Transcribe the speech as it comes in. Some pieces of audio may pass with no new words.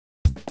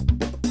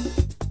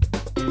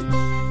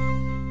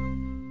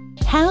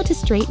How to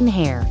straighten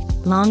hair.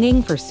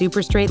 Longing for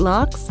super straight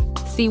locks?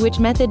 See which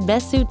method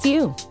best suits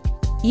you.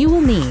 You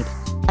will need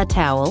a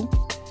towel,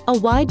 a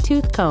wide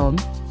tooth comb,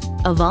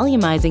 a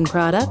volumizing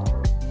product,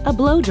 a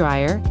blow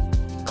dryer,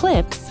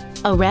 clips,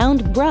 a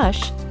round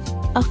brush,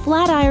 a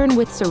flat iron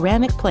with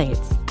ceramic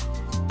plates,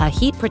 a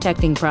heat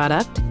protecting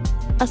product,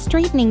 a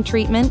straightening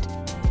treatment,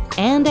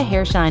 and a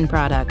hair shine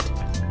product.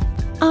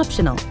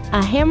 Optional,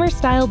 a hammer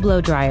style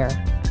blow dryer.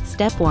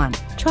 Step 1.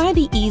 Try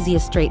the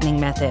easiest straightening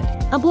method,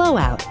 a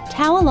blowout.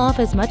 Towel off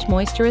as much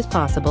moisture as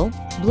possible,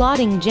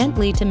 blotting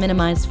gently to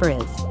minimize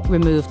frizz.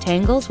 Remove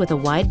tangles with a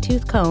wide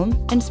tooth comb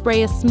and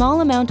spray a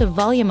small amount of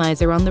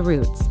volumizer on the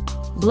roots.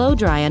 Blow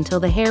dry until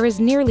the hair is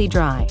nearly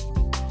dry.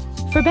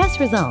 For best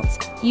results,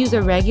 use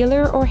a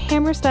regular or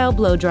hammer style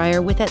blow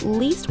dryer with at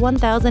least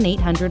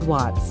 1,800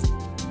 watts.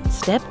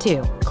 Step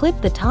 2. Clip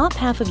the top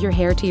half of your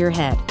hair to your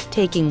head.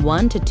 Taking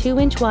 1 to 2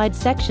 inch wide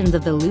sections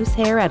of the loose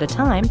hair at a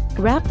time,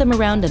 wrap them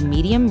around a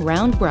medium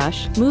round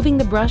brush, moving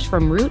the brush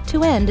from root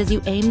to end as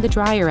you aim the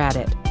dryer at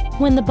it.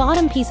 When the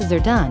bottom pieces are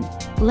done,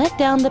 let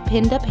down the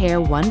pinned up hair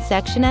one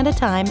section at a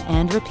time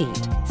and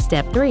repeat.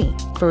 Step 3.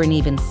 For an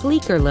even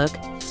sleeker look,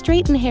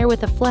 straighten hair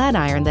with a flat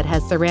iron that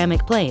has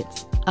ceramic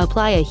plates.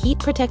 Apply a heat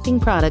protecting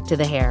product to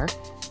the hair,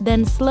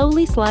 then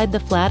slowly slide the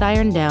flat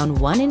iron down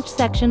 1-inch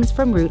sections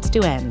from roots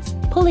to ends,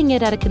 pulling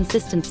it at a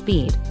consistent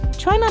speed.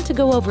 Try not to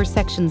go over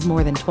sections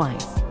more than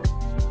twice.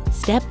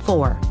 Step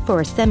 4.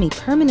 For a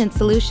semi-permanent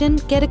solution,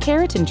 get a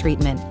keratin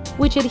treatment,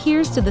 which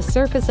adheres to the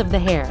surface of the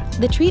hair.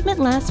 The treatment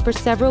lasts for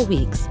several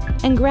weeks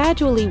and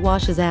gradually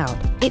washes out.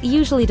 It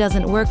usually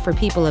doesn't work for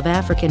people of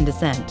African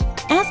descent.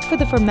 Ask for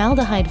the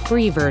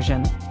formaldehyde-free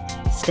version.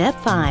 Step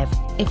 5.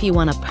 If you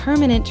want a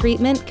permanent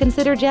treatment,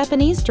 consider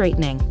Japanese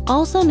straightening,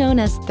 also known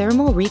as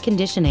thermal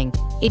reconditioning.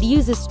 It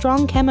uses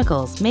strong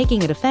chemicals,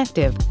 making it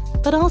effective,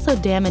 but also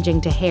damaging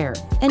to hair,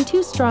 and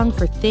too strong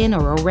for thin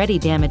or already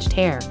damaged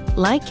hair.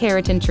 Like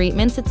keratin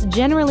treatments, it's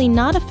generally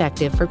not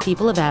effective for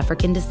people of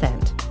African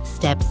descent.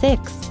 Step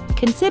 6.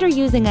 Consider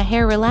using a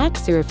hair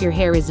relaxer if your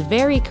hair is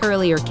very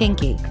curly or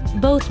kinky.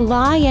 Both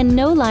lye and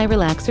no-lye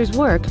relaxers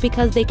work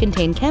because they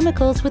contain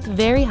chemicals with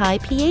very high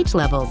pH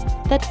levels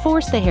that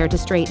force the hair to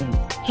straighten.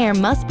 Hair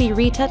must be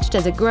retouched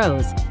as it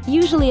grows,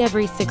 usually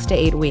every 6 to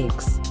 8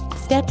 weeks.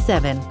 Step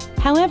 7.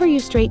 However you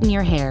straighten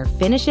your hair,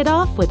 finish it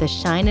off with a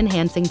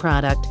shine-enhancing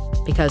product,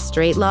 because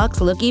straight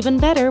locks look even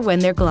better when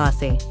they're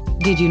glossy.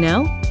 Did you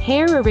know?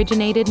 Hair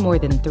originated more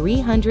than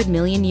 300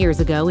 million years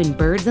ago in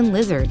birds and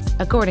lizards,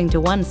 according to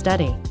one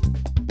study.